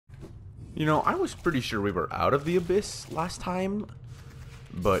You know, I was pretty sure we were out of the abyss last time,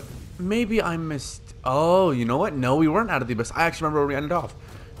 but maybe I missed... Oh, you know what? No, we weren't out of the abyss. I actually remember where we ended off.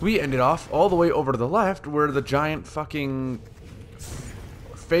 We ended off all the way over to the left where the giant fucking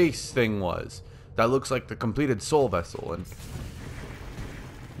face thing was. That looks like the completed soul vessel, and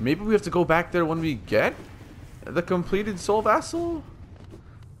maybe we have to go back there when we get the completed soul vessel?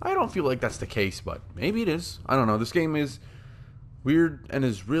 I don't feel like that's the case, but maybe it is. I don't know. This game is weird and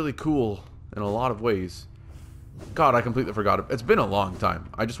is really cool in a lot of ways. God, I completely forgot it. It's been a long time.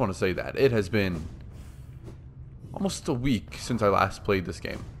 I just want to say that. It has been almost a week since I last played this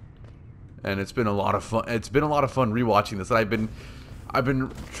game. And it's been a lot of fun. It's been a lot of fun rewatching this. And I've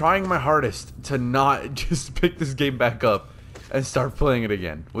been trying my hardest to not just pick this game back up and start playing it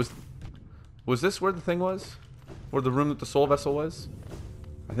again. Was this where the thing was? Where the room that the soul vessel was?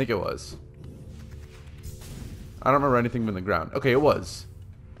 I think it was. I don't remember anything in the ground. Okay, it was.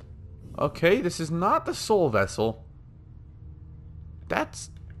 Okay, this is not the soul vessel. That's...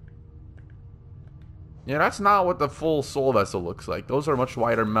 Yeah, that's not what the full soul vessel looks like. Those are much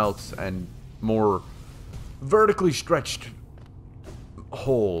wider mouths and more vertically stretched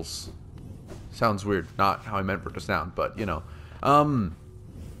holes. Sounds weird. Not how I meant for it to sound, but, you know.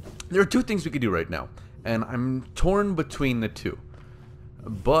 There are two things we could do right now, and I'm torn between the two.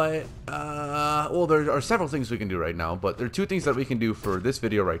 But, well, there are several things we can do right now, but there are two things that we can do for this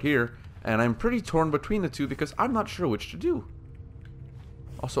video right here, and I'm pretty torn between the two because I'm not sure which to do.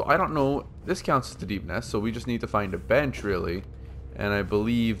 Also, I don't know, this counts as the deep nest, so we just need to find a bench, really, and I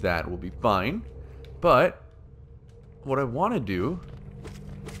believe that will be fine. But, what I want to do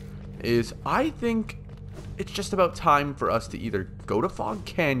is, I think it's just about time for us to either go to Fog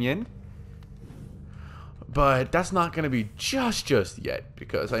Canyon, but that's not going to be just yet,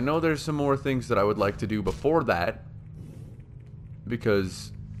 because I know there's some more things that I would like to do before that,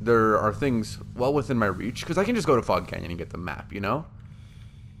 because there are things well within my reach, because I can just go to Fog Canyon and get the map, you know?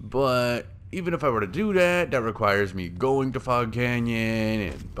 But even if I were to do that, that requires me going to Fog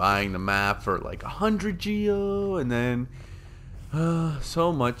Canyon and buying the map for like 100 geo, and then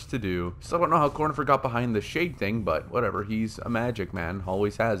so much to do. Still don't know how Cornifer got behind the shade thing, but whatever, he's a magic man,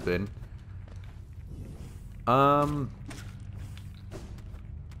 always has been. What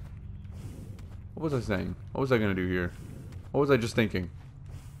was I saying? What was I gonna do here? What was I just thinking?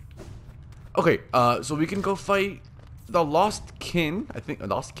 Okay, so we can go fight the Lost Kin. I think,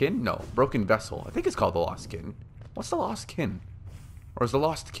 Lost Kin? No, Broken Vessel. I think it's called the Lost Kin. What's the Lost Kin? Or is the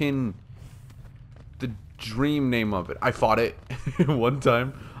Lost Kin the dream name of it? I fought it one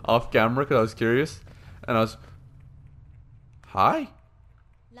time off camera because I was curious. And I was... Hi?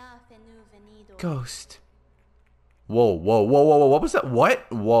 Ghost. Whoa, whoa, whoa, whoa, whoa, what was that? What?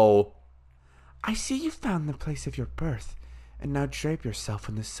 Whoa. I see you found the place of your birth, and now drape yourself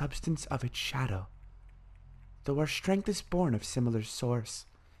in the substance of its shadow. Though our strength is born of similar source,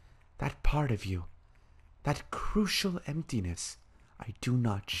 that part of you, that crucial emptiness, I do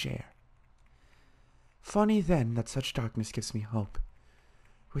not share. Funny then that such darkness gives me hope.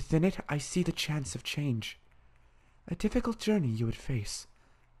 Within it I see the chance of change. A difficult journey you would face,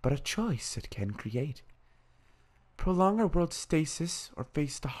 but a choice it can create. Prolong our world's stasis or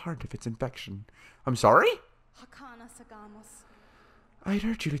face the heart of its infection. I'm sorry? I'd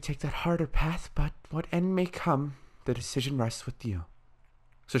urge you to take that harder path, but what end may come, the decision rests with you.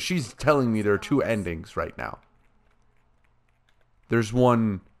 So she's telling me there are two endings right now. There's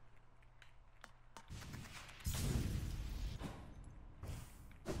one...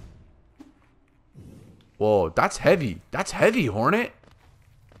 Whoa, that's heavy. That's heavy, Hornet.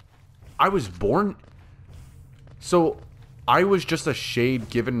 I was born... So, I was just a shade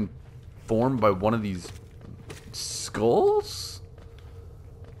given form by one of these skulls?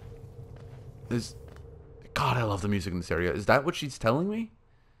 God, I love the music in this area. Is that what she's telling me?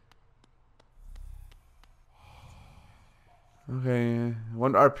 Okay.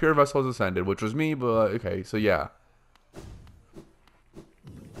 Our pure vessel has ascended, which was me, but okay, so yeah.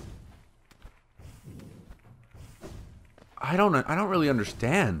 I don't really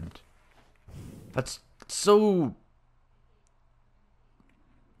understand. That's so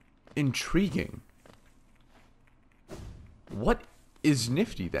intriguing. What is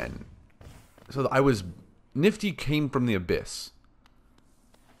Nifty then? So Nifty came from the abyss,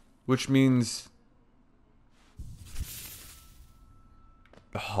 which means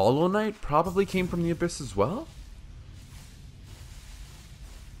the Hollow Knight probably came from the abyss as well.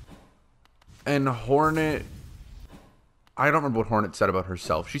 And Hornet, I don't remember what Hornet said about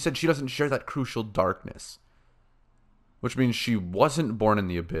herself. She said she doesn't share that crucial darkness, which means she wasn't born in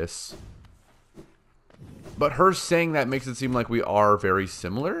the abyss, But her saying that makes it seem like we are very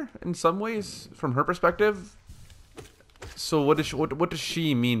similar in some ways from her perspective. So what does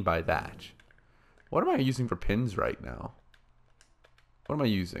she mean by that? What am I using for pins right now? What am I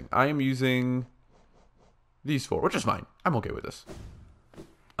using? I am using these 4, which is fine. I'm okay with this.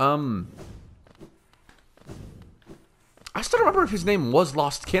 I still remember if his name was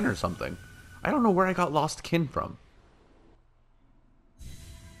Lost Kin or something. I don't know where I got Lost Kin from.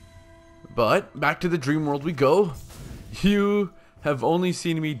 But back to the dream world we go. You have only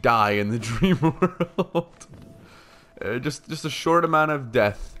seen me die in the dream world. Just a short amount of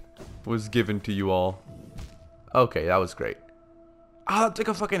death was given to you all. Okay, that was great. Ah, that took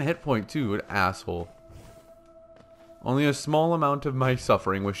a fucking hit point too, an asshole. Only a small amount of my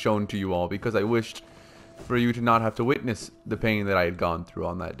suffering was shown to you all because I wished for you to not have to witness the pain that I had gone through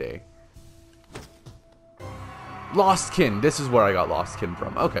on that day. Lost Kin. This is where I got Lost Kin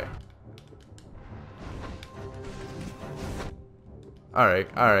from. Okay. Alright,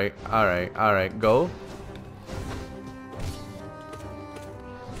 alright, alright, alright. Go.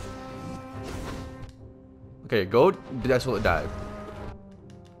 Okay, go. Desolate Dive.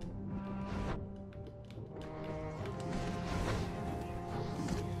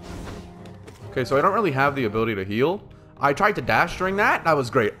 Okay, so I don't really have the ability to heal. I tried to dash during that. That was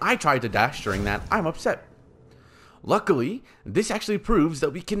great. I tried to dash during that. I'm upset. Luckily, this actually proves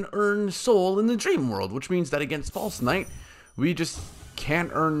that we can earn soul in the dream world, which means that against False Knight, we just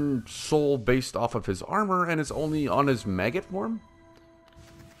can't earn soul based off of his armor, and it's only on his maggot form.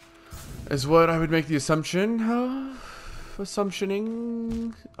 Is what I would make the assumption of.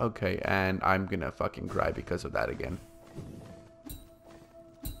 Assumptioning. Okay, and I'm gonna fucking cry because of that again.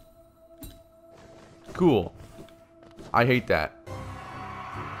 Cool. I hate that.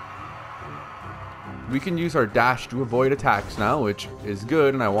 We can use our dash to avoid attacks now, which is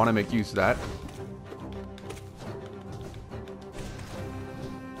good, and I want to make use of that.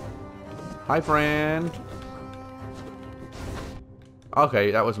 Hi, friend.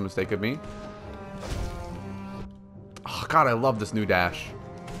 Okay, that was a mistake of me. Oh, God, I love this new dash.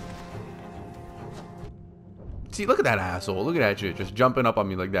 See, look at that asshole. Look at that shit just jumping up on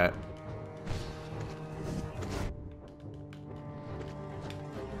me like that.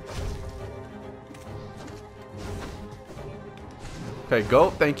 Okay,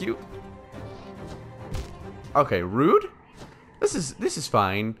 go. Thank you. Okay, rude? This is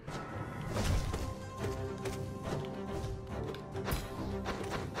fine.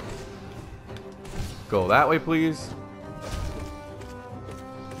 Go that way, please.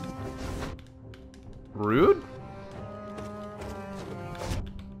 Rude?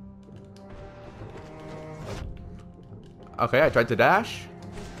 Okay, I tried to dash.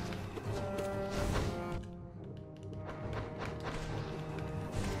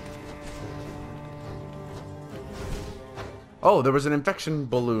 Oh, there was an infection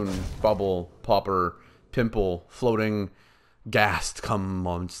balloon, bubble, popper, pimple, floating, gassed cum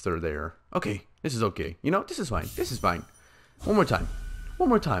monster there. Okay, this is okay. You know, this is fine. This is fine. One more time. One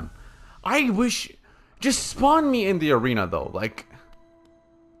more time. I wish... Just spawn me in the arena, though. Like...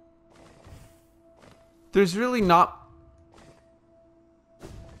 There's really not...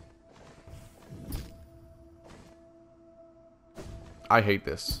 I hate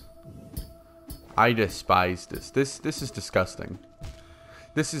this. I despise this. This is disgusting.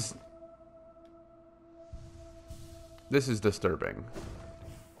 This is disturbing.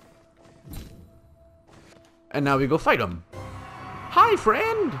 And now we go fight him. Hi,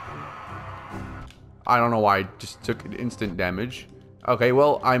 friend! I don't know why I just took instant damage. Okay,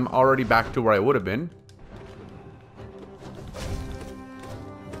 well, I'm already back to where I would have been.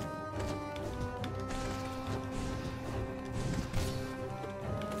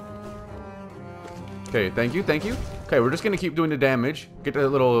 Okay, thank you, thank you. Okay, we're just gonna keep doing the damage. Get a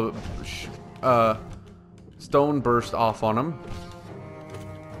little stone burst off on him.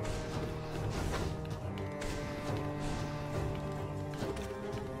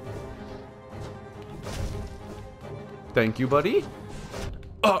 Thank you, buddy.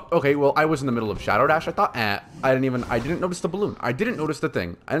 Oh, okay, well, I was in the middle of Shadow Dash, I thought. I didn't notice the balloon. I didn't notice the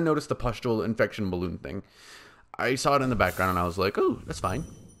thing. I didn't notice the pustule infection balloon thing. I saw it in the background and I was like, oh, that's fine.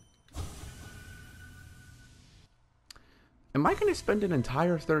 Am I going to spend an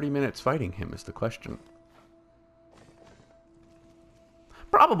entire 30 minutes fighting him is the question.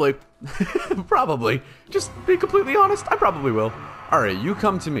 Probably. Probably. Just be completely honest, I probably will. Alright, you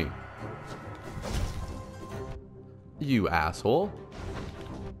come to me. You asshole.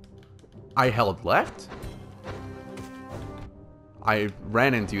 I held left? I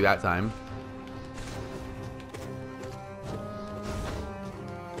ran into you that time.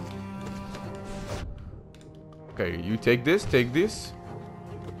 Okay, you take this, take this.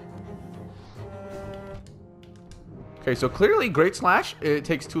 Okay, so clearly Great Slash, it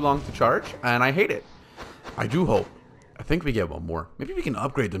takes too long to charge, and I hate it. I do hope. I think we get one more. Maybe we can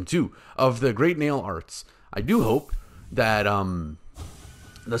upgrade them too, of the Great Nail Arts. I do hope that,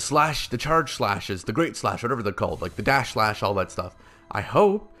 the charge slashes, the Great Slash, whatever they're called, like the Dash Slash, all that stuff. I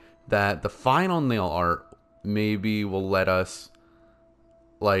hope that the final nail art maybe will let us,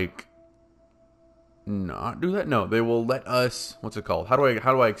 like, not do that. No, they will let us. What's it called? How do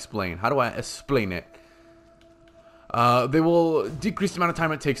I explain? How do I explain it? They will decrease the amount of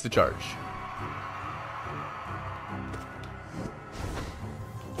time it takes to charge.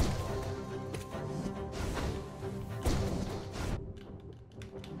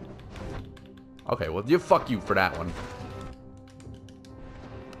 Okay, well, fuck you for that one.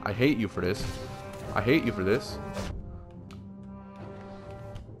 I hate you for this. I hate you for this.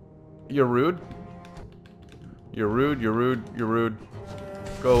 You're rude. You're rude, you're rude, you're rude.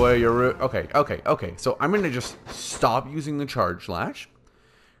 Go away, you're rude. Okay, okay, okay. So I'm gonna just stop using the charge slash,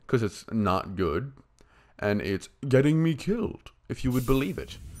 because it's not good. And it's getting me killed, if you would believe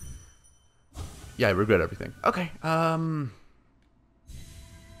it. Yeah, I regret everything. Okay,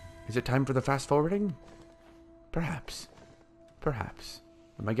 is it time for the fast forwarding? Perhaps. Perhaps.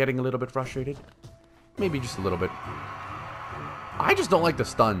 Am I getting a little bit frustrated? Maybe just a little bit. I just don't like the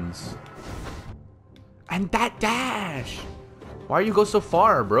stuns. And that dash! Why you go so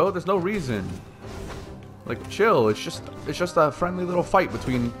far, bro? There's no reason. Like, chill. It's just a friendly little fight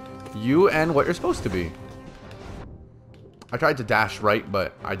between you and what you're supposed to be. I tried to dash right,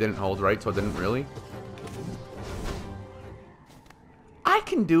 but I didn't hold right, so I didn't really. I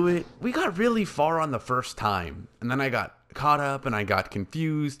can do it. We got really far on the first time, and then I got caught up and I got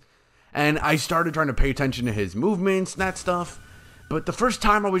confused, and I started trying to pay attention to his movements and that stuff. But the first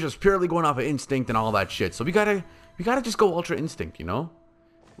time I was just purely going off of instinct and all that shit. So we gotta just go ultra instinct, you know?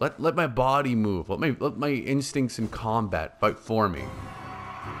 Let my body move. Let my instincts in combat fight for me.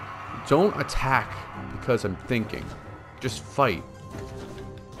 Don't attack because I'm thinking. Just fight.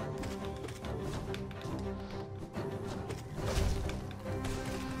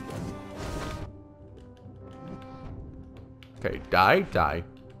 Okay, die, die.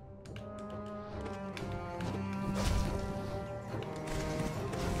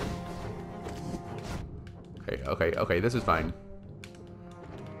 Okay, this is fine.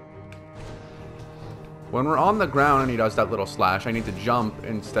 When we're on the ground and he does that little slash, I need to jump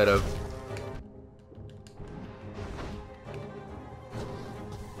instead of...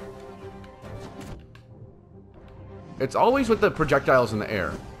 It's always with the projectiles in the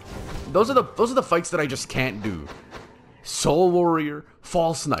air. Those are the fights that I just can't do. Soul Warrior,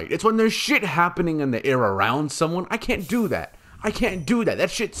 False Knight. It's when there's shit happening in the air around someone. I can't do that. I can't do that.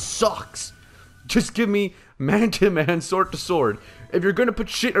 That shit sucks. Just give me man-to-man, sword-to-sword. If you're gonna put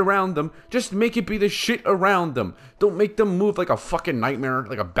shit around them, just make it be the shit around them. Don't make them move like a fucking nightmare,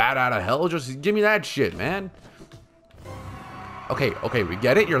 like a bat out of hell. Just give me that shit, man. Okay, we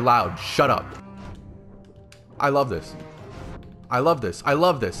get it. You're loud. Shut up. I love this. I love this. I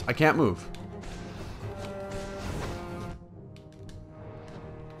love this. I can't move.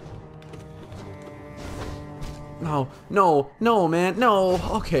 No, man, no.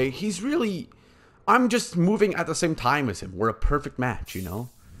 Okay, he's really... I'm just moving at the same time as him. We're a perfect match, you know?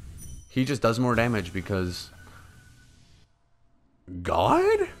 He just does more damage because...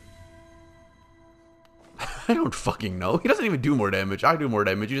 God? I don't fucking know. He doesn't even do more damage. I do more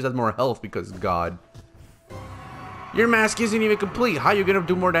damage. He just has more health because God. Your mask isn't even complete. How are you gonna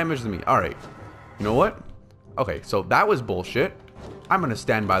do more damage than me? Alright. You know what? Okay, so that was bullshit. I'm gonna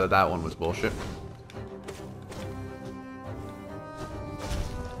stand by that one was bullshit.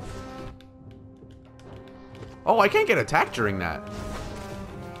 Oh, I can't get attacked during that.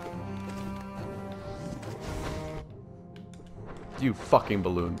 You fucking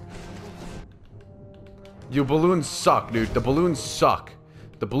balloon. You balloons suck, dude. The balloons suck.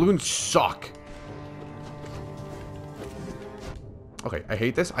 The balloons suck. Okay, I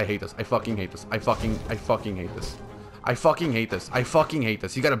hate this. I hate this. I fucking hate this. I fucking hate this. I fucking hate this. I fucking hate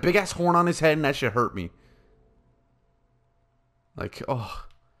this. He got a big ass horn on his head and that shit hurt me. Like, oh.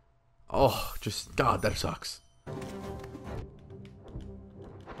 Oh, just, God, that sucks.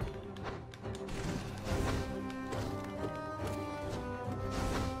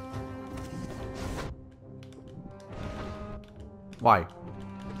 Why?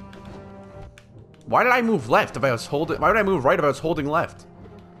 Why did I move left if I was holding... Why did I move right if I was holding left?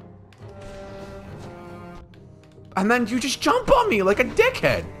 And then you just jump on me like a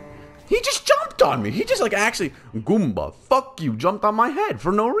dickhead. He just jumped on me. He just like actually... Goomba, fuck you, jumped on my head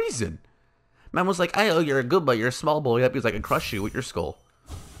for no reason. Man was like, "Oh, you're a good boy. You're a small boy." He's like, "I crush you with your skull."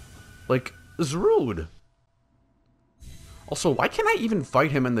 Like, it's rude. Also, why can't I even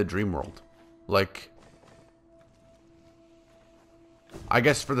fight him in the dream world? Like, I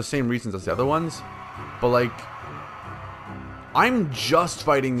guess for the same reasons as the other ones. But like, I'm just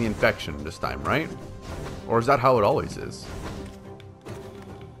fighting the infection this time, right? Or is that how it always is?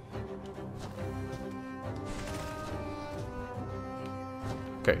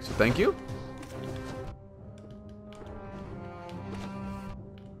 Okay, so thank you.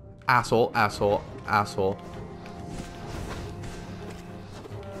 Asshole, asshole, asshole.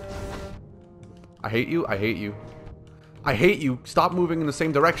 I hate you, I hate you. I hate you. Stop moving in the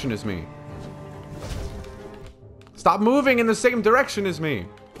same direction as me. Stop moving in the same direction as me.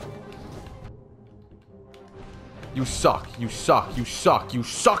 You suck, you suck, you suck, you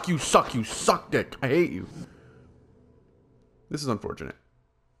suck, you suck, you suck dick. I hate you. This is unfortunate.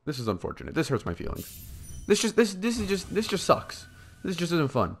 This is unfortunate. This hurts my feelings. This just sucks. This just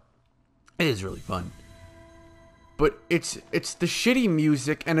isn't fun. It is really fun. But it's the shitty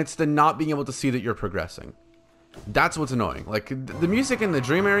music and it's the not being able to see that you're progressing. That's what's annoying. Like the music in the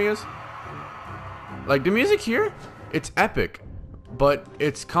dream areas, like the music here, it's epic, but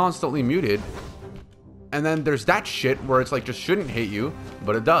it's constantly muted. And then there's that shit where it's like just shouldn't hate you,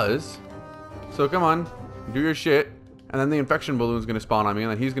 but it does. So come on, do your shit. And then the infection balloon's gonna spawn on me,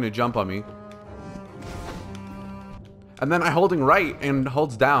 and then he's gonna jump on me. And then I holding right and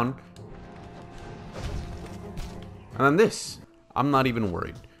holds down. And then this, I'm not even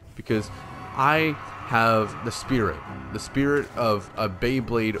worried because I have the spirit of a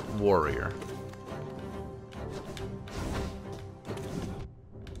Beyblade warrior.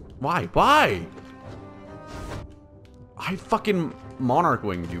 Why? Why? I fucking monarch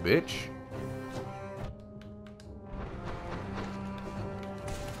winged you, bitch.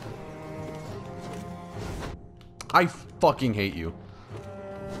 I fucking hate you.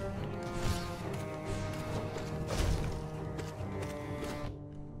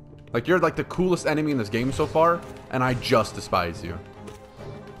 Like, you're like the coolest enemy in this game so far, and I just despise you.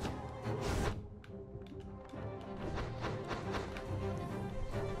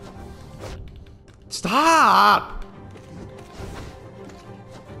 Stop!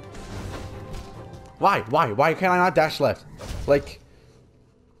 Why? Why? Why can't I not dash left? Like,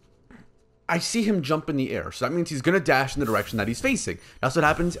 I see him jump in the air, so that means he's gonna dash in the direction that he's facing. That's what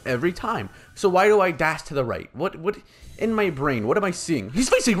happens every time. So why do I dash to the right? What in my brain, what am I seeing? He's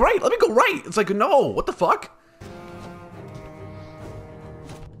facing right, let me go right. It's like, no, what the fuck?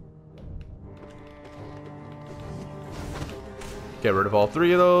 Get rid of all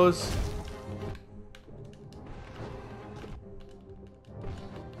three of those.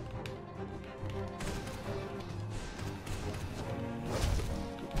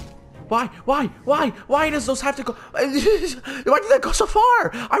 Why? Why? Why? Why does those have to go? Why did that go so far?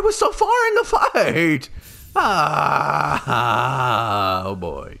 I was so far in the fight. Ah, oh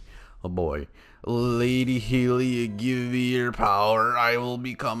boy. Oh boy. Lady Healy, give me your power. I will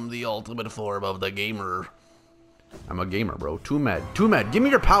become the ultimate form of the gamer. I'm a gamer, bro. Too mad. Too mad. Give me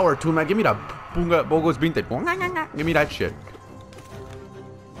your power, Too mad. Give me that bunga bogos binte. Give me that shit.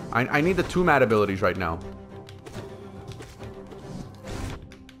 I need the Too mad abilities right now.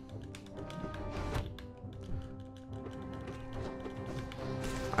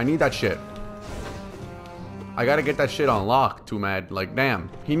 I need that shit. I gotta get that shit on lock, Too mad. Like, damn.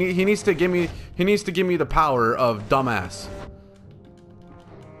 He needs to give me the power of dumbass.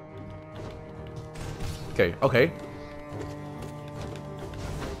 Okay, okay.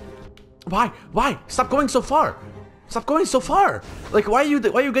 Why? Why? Stop going so far. Stop going so far. Like, why you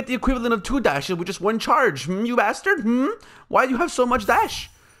get the equivalent of 2 dashes with just 1 charge? You bastard? Why do you have so much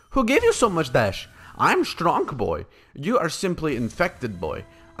dash? Who gave you so much dash? I'm strong, boy. You are simply infected, boy.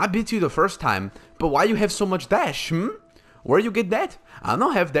 I beat you the first time, but why you have so much dash, Where you get that? I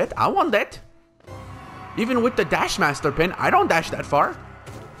don't have that. I want that. Even with the dash master pin, I don't dash that far.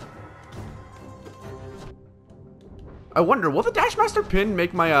 I wonder, will the dash master pin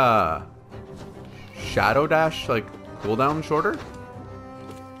make my shadow dash like cooldown shorter?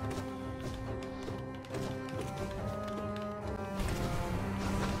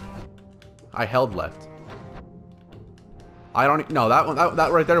 I held left. I don't no,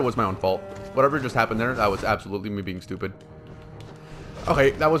 that right there was my own fault. Whatever just happened there, that was absolutely me being stupid.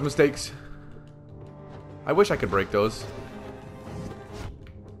 Okay, that was mistakes. I wish I could break those.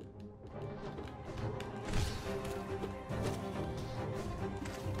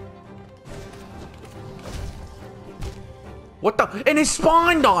 What the? And it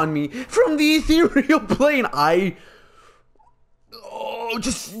spawned on me from the ethereal plane. Oh, Oh,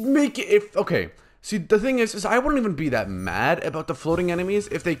 just make it if okay. See, the thing is I wouldn't even be that mad about the floating enemies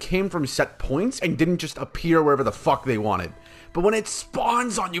if they came from set points and didn't just appear wherever the fuck they wanted. But when it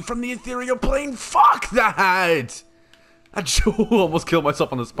spawns on you from the ethereal plane, fuck that! That shit almost killed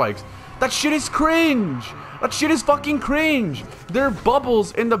myself on the spikes. That shit is cringe! That shit is fucking cringe! There are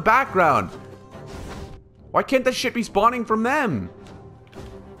bubbles in the background. Why can't that shit be spawning from them?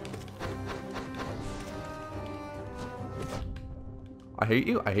 I hate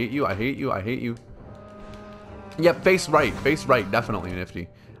you, I hate you, I hate you, I hate you. Yep, face right, definitely nifty.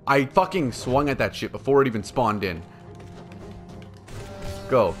 I fucking swung at that shit before it even spawned in.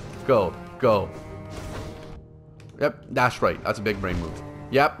 Go, go, go. Yep, dash right, that's a big brain move.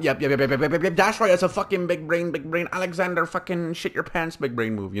 Yep, dash right, that's a fucking big brain, Alexander fucking shit your pants big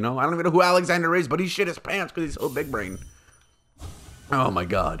brain move, you know? I don't even know who Alexander is, but he shit his pants because he's so big brain. Oh my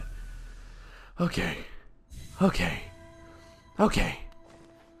god. Okay. Okay. Okay.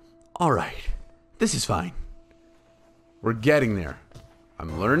 Alright. This is fine. We're getting there.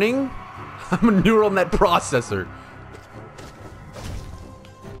 I'm learning. I'm a neural net processor.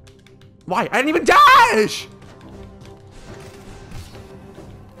 Why? I didn't even dash!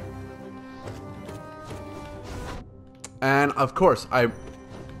 And of course,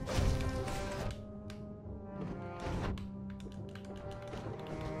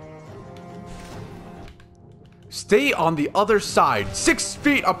 stay on the other side. 6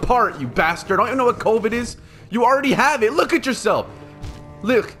 feet apart, you bastard. Don't you know what COVID is? You already have it. Look at yourself.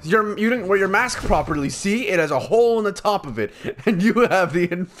 Look, you didn't wear your mask properly. See? It has a hole in the top of it. And you have the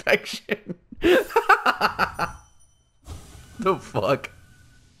infection. The fuck?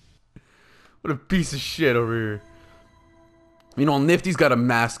 What a piece of shit over here. You know, Nifty's got a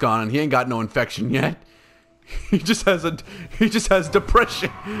mask on and he ain't got no infection yet. He just has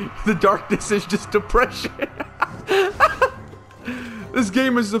depression. The darkness is just depression. This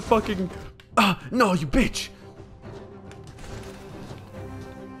game is the fucking... no, you bitch.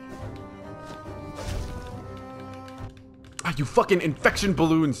 You fucking infection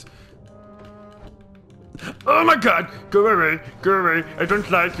balloons. Oh my god! Go away, go away. I don't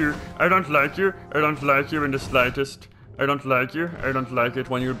like you. I don't like you. I don't like you in the slightest. I don't like you. I don't like it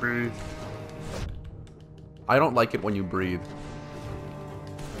when you breathe. I don't like it when you breathe.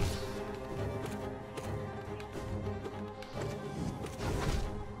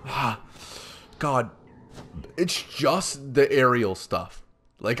 God. It's just the aerial stuff.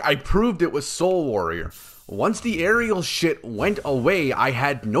 Like, I proved it with Soul Warrior. Once the aerial shit went away, I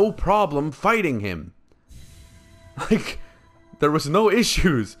had no problem fighting him. Like, there was no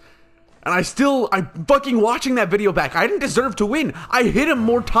issues. And I'm fucking watching that video back. I didn't deserve to win. I hit him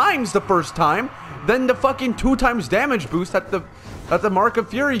more times the first time than the fucking 2 times damage boost that the Mark of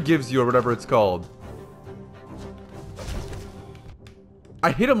Fury gives you, or whatever it's called.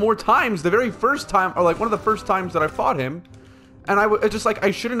 I hit him more times the very first time, or like one of the first times that I fought him. And it's just like,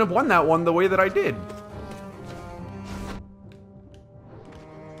 I shouldn't have won that one the way that I did.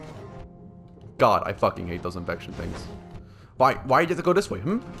 God, I fucking hate those infection things. Why did you have to go this way?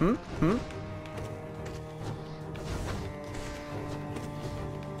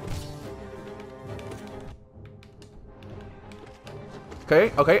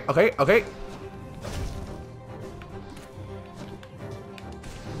 Okay.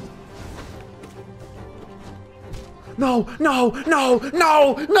 No,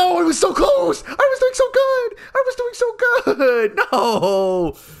 it was so close. I was doing so good.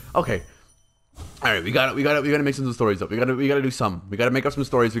 No. Okay. All right, we gotta make some stories up. We gotta do some. We gotta make up some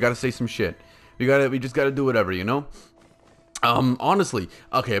stories. We gotta say some shit. We just gotta do whatever, you know. Honestly,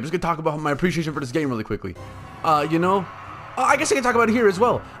 okay, I'm just gonna talk about my appreciation for this game really quickly. You know, I guess I can talk about it here as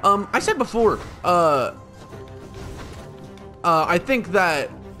well. I said before, I think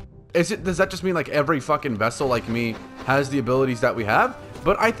that does that just mean like every fucking vessel like me has the abilities that we have?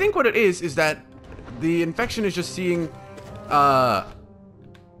 But I think what it is that the infection is just seeing,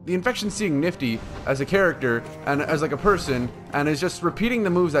 the infection's seeing Nifty as a character and as like a person, and is just repeating the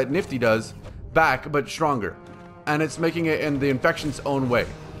moves that Nifty does back, but stronger. And it's making it in the infection's own way.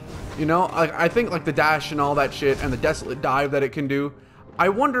 You know, I think like the dash and all that shit and the desolate dive that it can do. I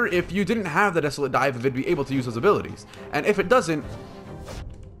wonder if you didn't have the desolate dive, if it'd be able to use those abilities. And if it doesn't,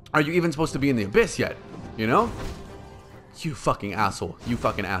 are you even supposed to be in the abyss yet? You know? You fucking asshole. You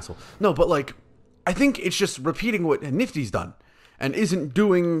fucking asshole. No, but like, I think it's just repeating what Nifty's done. And isn't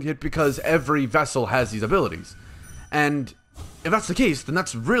doing it because every vessel has these abilities. And if that's the case, then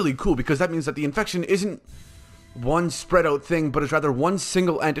that's really cool, because that means that the infection isn't one spread out thing, but is rather one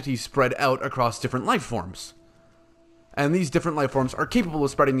single entity spread out across different life forms.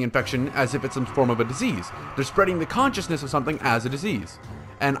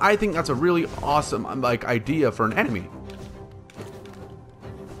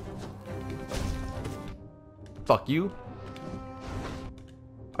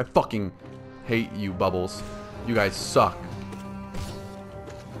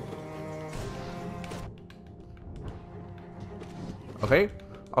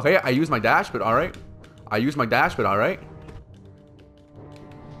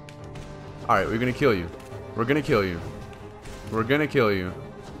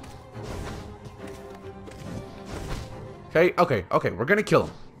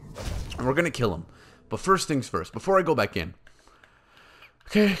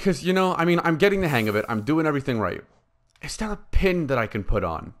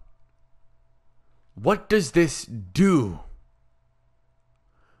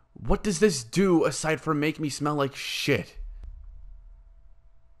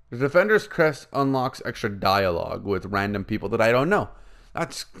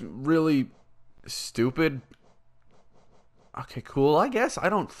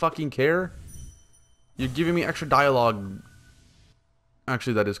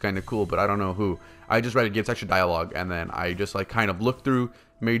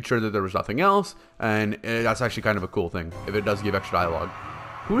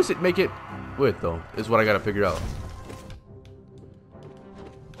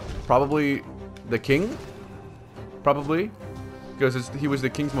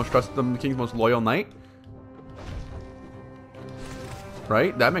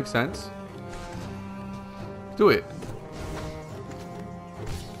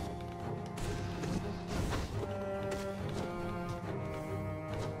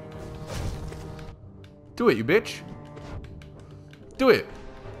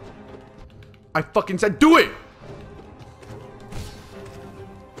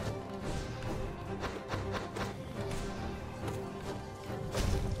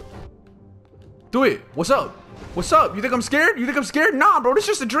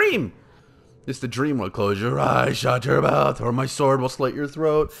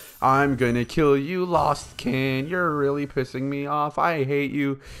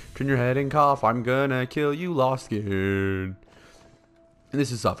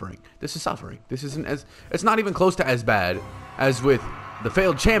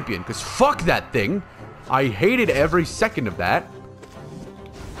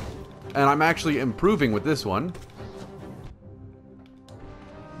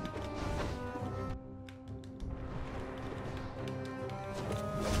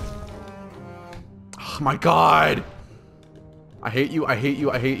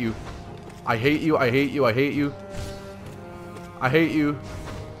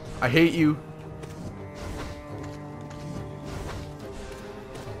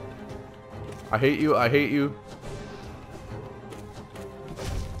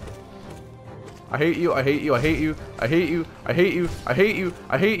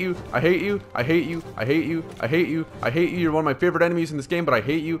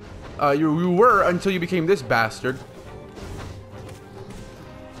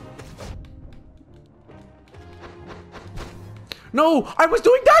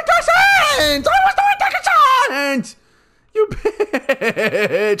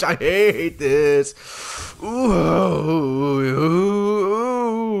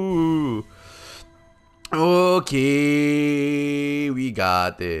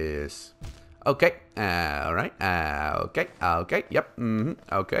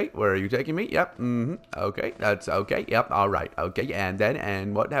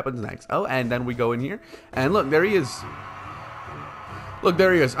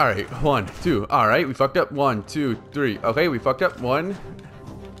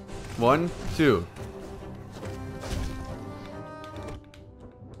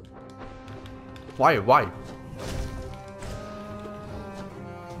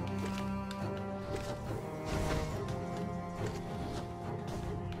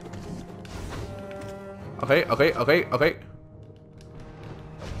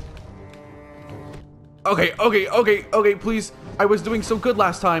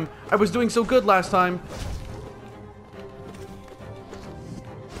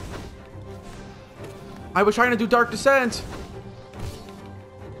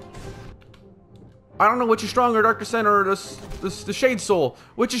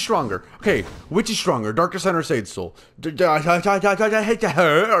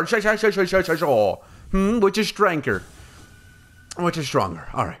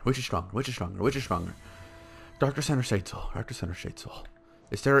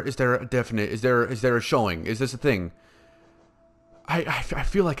 I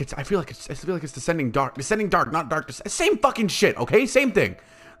feel like it's descending dark. Descending dark, not dark. Same fucking shit, okay? Same thing.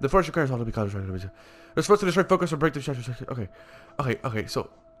 The force requires all to be colored. They're supposed to destroy focus or break the shadows. Okay. So,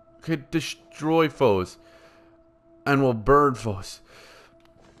 could destroy foes, and will burn foes.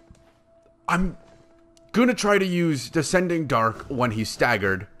 I'm gonna try to use descending dark when he's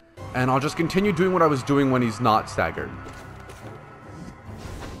staggered, and I'll just continue doing what I was doing when he's not staggered.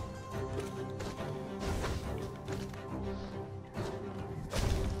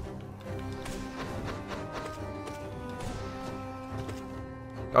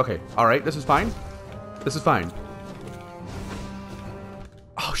 Okay, alright, this is fine. This is fine.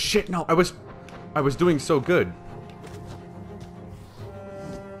 Oh shit, no, I was doing so good.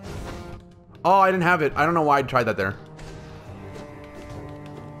 Oh, I didn't have it. I don't know why I tried that there.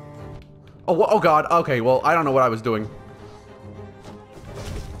 Oh god, okay, well, I don't know what I was doing.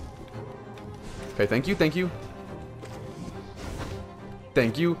 Okay, thank you. Thank you.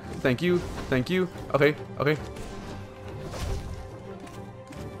 Okay.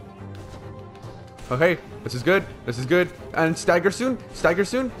 Okay, this is good. And stagger soon.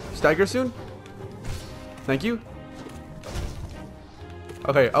 Thank you.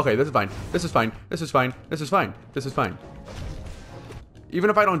 Okay, this is fine. Even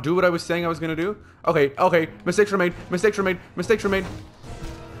if I don't do what I was saying I was gonna do. Okay, mistakes were made.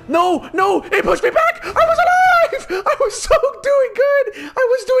 No, it pushed me back! I was alive! I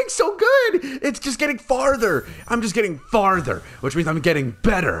was doing so good! It's just getting farther. I'm just getting farther, which means I'm getting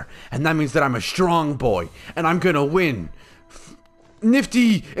better. And that means that I'm a strong boy, and I'm gonna win.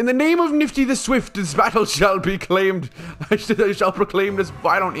 Nifty, in the name of Nifty the Swift, this battle shall be claimed. I shall proclaim this.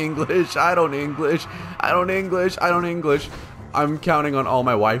 I don't English. I'm counting on all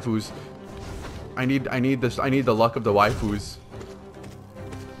my waifus. I need this. I need the luck of the waifus.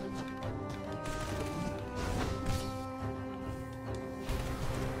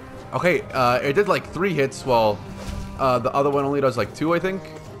 Okay, it did like 3 hits while the other one only does like 2, I think.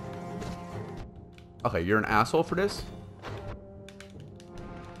 Okay, you're an asshole for this.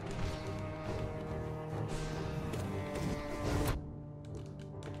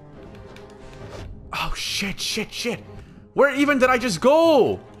 Oh, shit. Where even did I just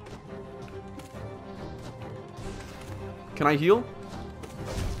go? Can I heal?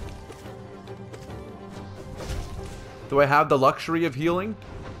 Do I have the luxury of healing?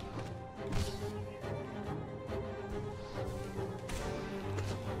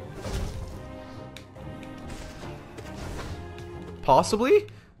 Possibly?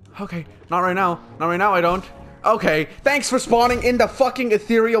 Okay, not right now. I don't. Okay, thanks for spawning in the fucking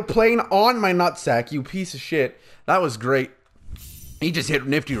ethereal plane on my nutsack, you piece of shit. That was great. He just hit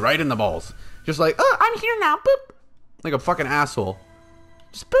Nifty right in the balls. Just like, oh, I'm here now, boop. Like a fucking asshole.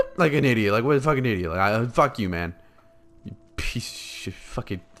 Just boop, like an idiot. Like, what a fucking idiot. Like, fuck you, man. You piece of shit,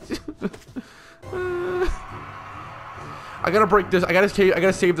 fucking... I gotta break this. I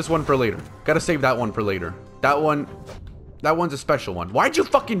gotta save this one for later. Gotta save that one for later. That one's a special one. Why'd you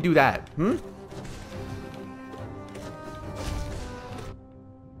fucking do that?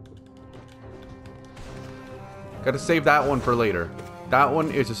 Gotta save that one for later. That one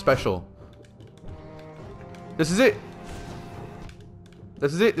is a special. This is it.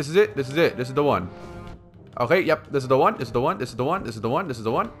 This is the one. Okay, yep. This is the one.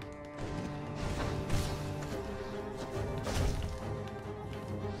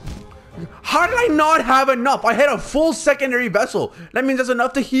 How did I not have enough? I had a full secondary vessel. That means that's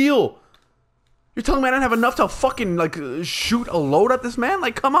enough to heal. You're telling me I don't have enough to fucking, like, shoot a load at this man?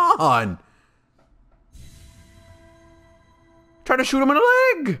 Like, come on. Try to shoot him in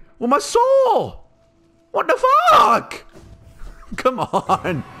the leg with my soul. What the fuck? Come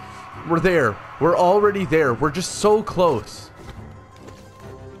on. We're there. We're already there. We're just so close.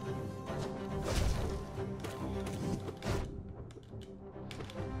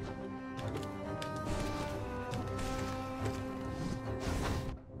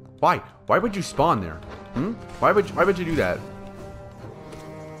 Why? Why would you spawn there? Why would you do that?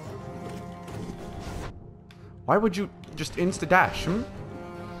 Why would you just insta-dash?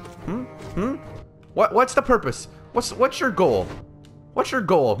 What's the purpose? What's your goal? What's your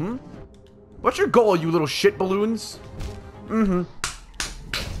goal? What's your goal, you little shit balloons?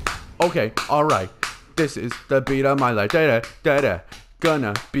 Okay, alright. This is the beat of my life. Da-da-da-da.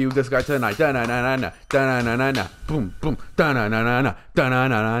 Gonna build this guy tonight. Da-na-na-na-na. Da-na-na-na-na. Boom, boom. Da-na-na-na-na.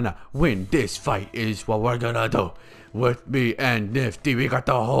 Da-na-na-na-na. Win this fight is what we're gonna do. With me and Nifty, we got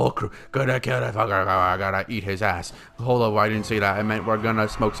the whole crew. Gonna kill the fucker. I gotta eat his ass. Hold up, I didn't say that. I meant we're gonna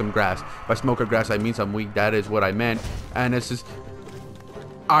smoke some grass. By smoke grass, I mean some weed. That is what I meant. And this is...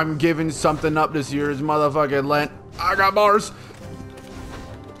 I'm giving something up this year's motherfucking Lent. I got bars.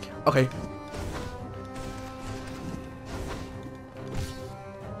 Okay.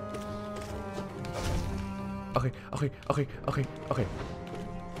 Okay, okay, okay, okay, okay.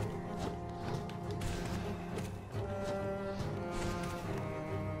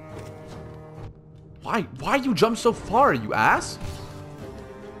 Why you jump so far, you ass?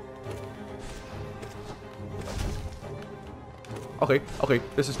 Okay, okay,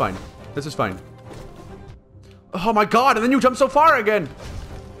 this is fine. This is fine. Oh my god, and then you jump so far again!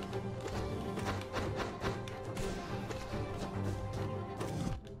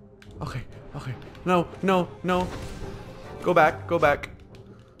 Okay, okay. No, no, no. Go back, go back.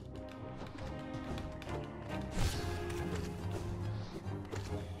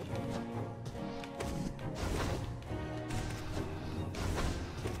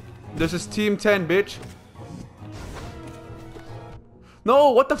 This is Team 10, bitch.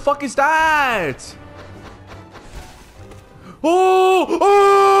 No, what the fuck is that? Oh!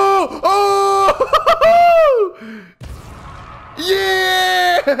 Oh! Oh!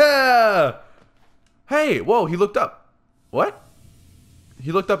 Yeah! Hey, whoa, he looked up. What?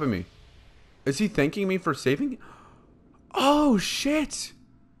 He looked up at me. Is he thanking me for saving? Oh, shit.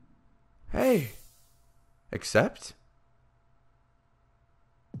 Hey. Accept?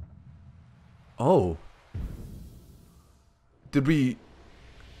 Oh. Did we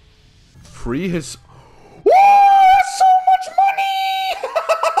free his... Whoa! So much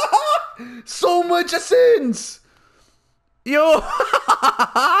money! So much essence! Yo!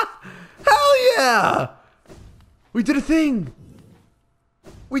 Hell yeah! We did a thing!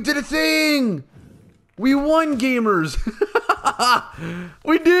 We did a thing! We won, gamers!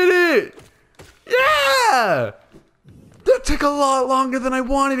 We did it! Yeah! That took a lot longer than I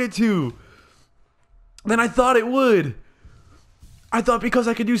wanted it to. Than I thought it would. I thought because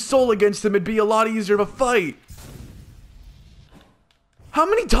I could use soul against him, it'd be a lot easier of a fight. How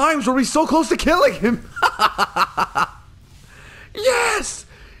many times were we so close to killing him? Yes!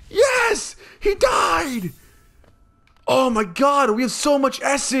 Yes! He died! Oh my god, we have so much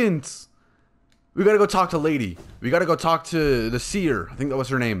essence! We gotta go talk to Lady. We gotta go talk to the Seer. I think that was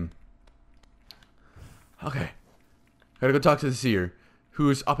her name. Okay. Gotta go talk to the Seer,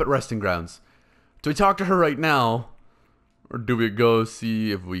 who's up at Resting Grounds. Do we talk to her right now? Or do we go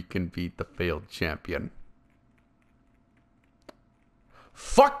see if we can beat the failed champion?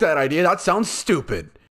 Fuck that idea, that sounds stupid.